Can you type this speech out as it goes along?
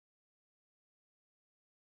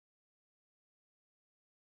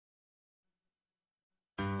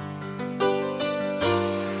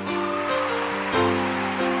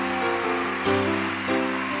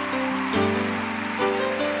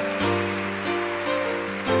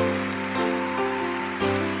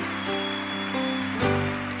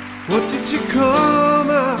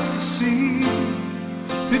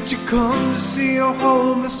Did you come to see a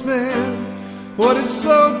homeless man? What is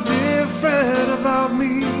so different about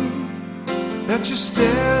me that you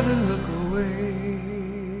stare and look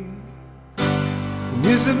away? And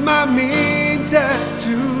is it my mean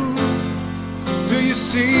tattoo? Do you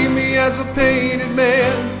see me as a painted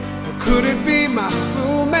man? Or could it be my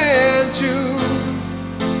Fu Manchu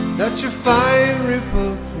that you find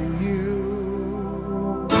repulsing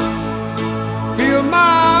you? Feel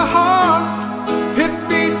my heart, it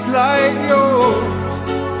beats like yours.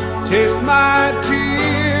 Taste my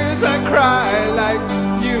tears, I cry like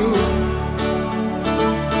you.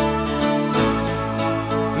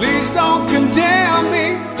 Please don't condemn me,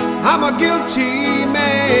 I'm a guilty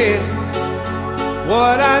man.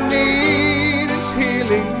 What I need is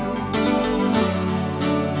healing.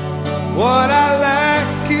 What I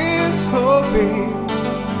lack is hoping.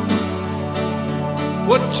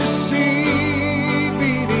 What you see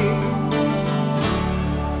beating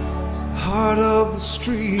is the heart of the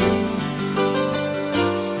street.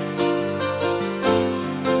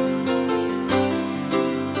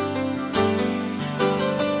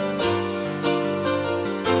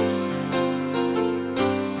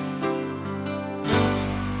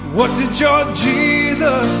 What did your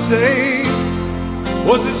Jesus say?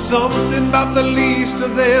 Was it something about the least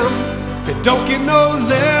of them? They don't get no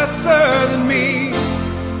lesser than me.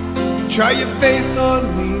 Try your faith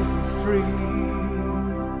on me for free.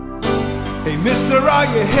 Hey mister, are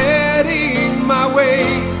you heading my way?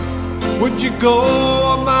 Would you go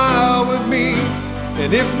a mile with me?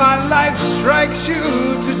 And if my life strikes you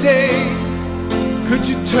today, could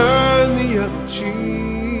you turn the other cheek?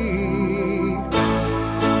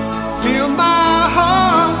 Feel my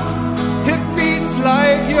heart, it beats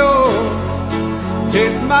like yours.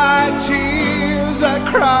 Taste my tears, I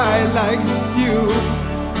cry like you.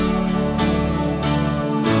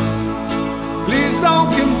 Please don't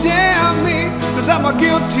condemn me, 'cause I'm a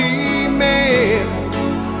guilty man.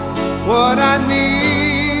 What I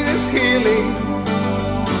need is healing.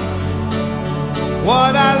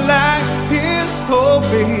 What I lack is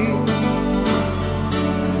hoping.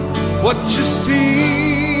 What you see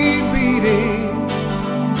beating,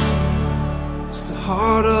 it's the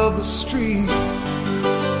heart of the street.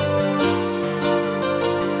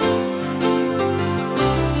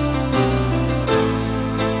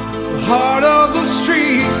 The heart of the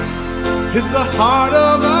street is the heart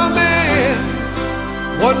of a man,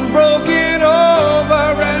 one broken over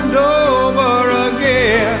and over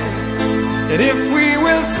again. And if we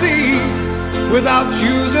will see without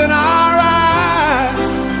using our eyes,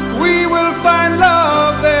 we will find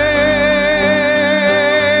love there.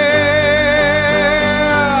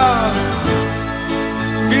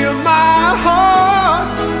 Feel my heart,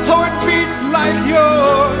 oh it beats like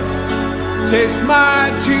yours. Taste my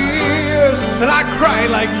tears, and I cry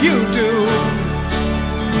like you do.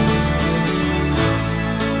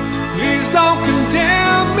 Please don't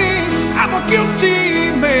condemn me, I'm a guilty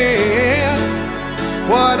man.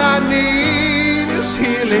 What I need is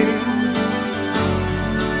healing.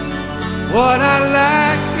 What I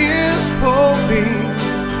lack is hoping.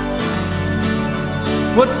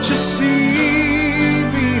 What you see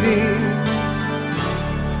beating,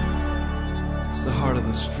 it's the heart of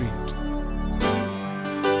the street.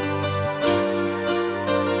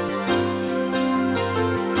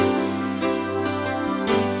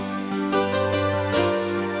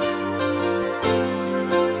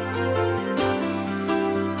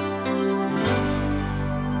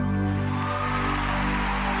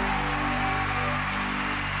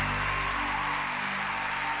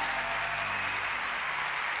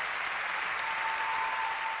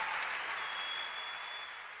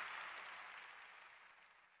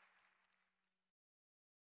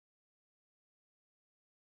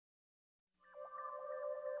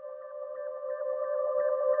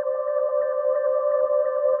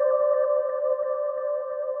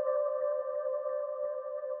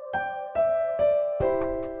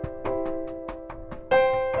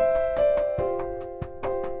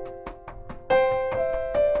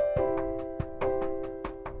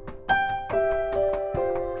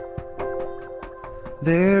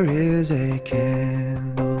 There is a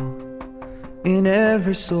candle in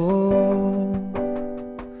every soul,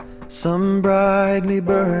 some brightly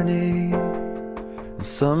burning and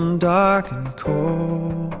some dark and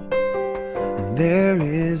cold. And there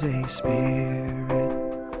is a spirit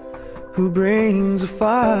who brings a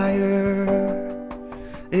fire,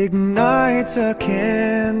 ignites a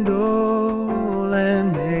candle and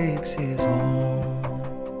makes his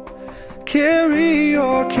home. Carry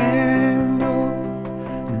your candle,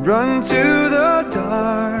 run to the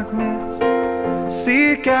darkness,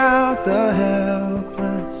 seek out the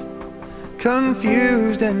helpless,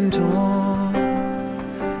 confused and torn,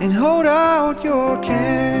 and hold out your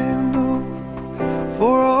candle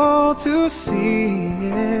for all to see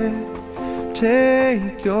it.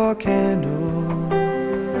 Take your candle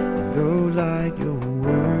and go light your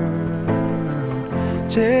world.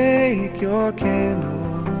 Take your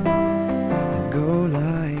candle and go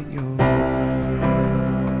light your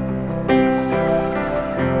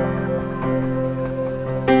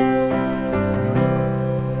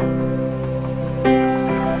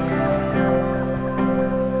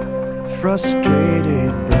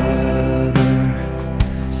frustrated brother,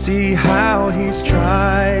 see how he's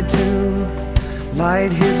tried to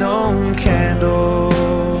light his own candle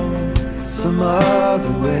some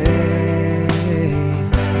other way.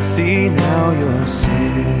 See now your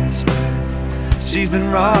sister, she's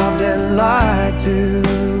been robbed and lied to,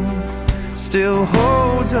 still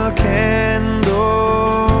holds a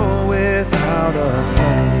candle without a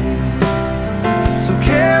flame. So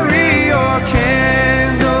carry your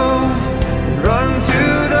candle and run to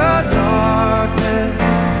the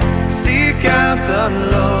darkness. Seek out the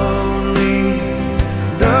lonely,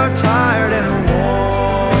 the tired and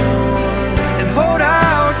worn, and hold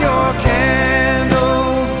out your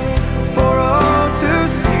candle for all to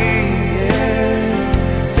see it.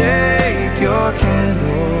 Take your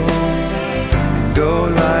candle and go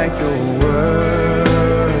light your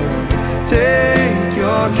world. Take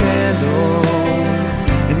your candle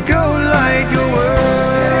and go light your world.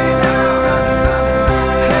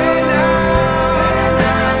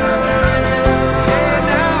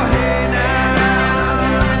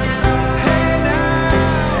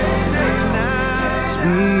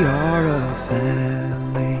 We are a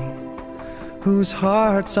family whose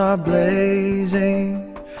hearts are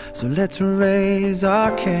blazing, so let's raise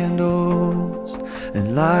our candles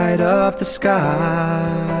and light up the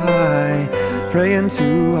sky, praying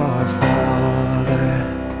to our Father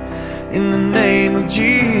in the name of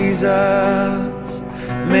Jesus.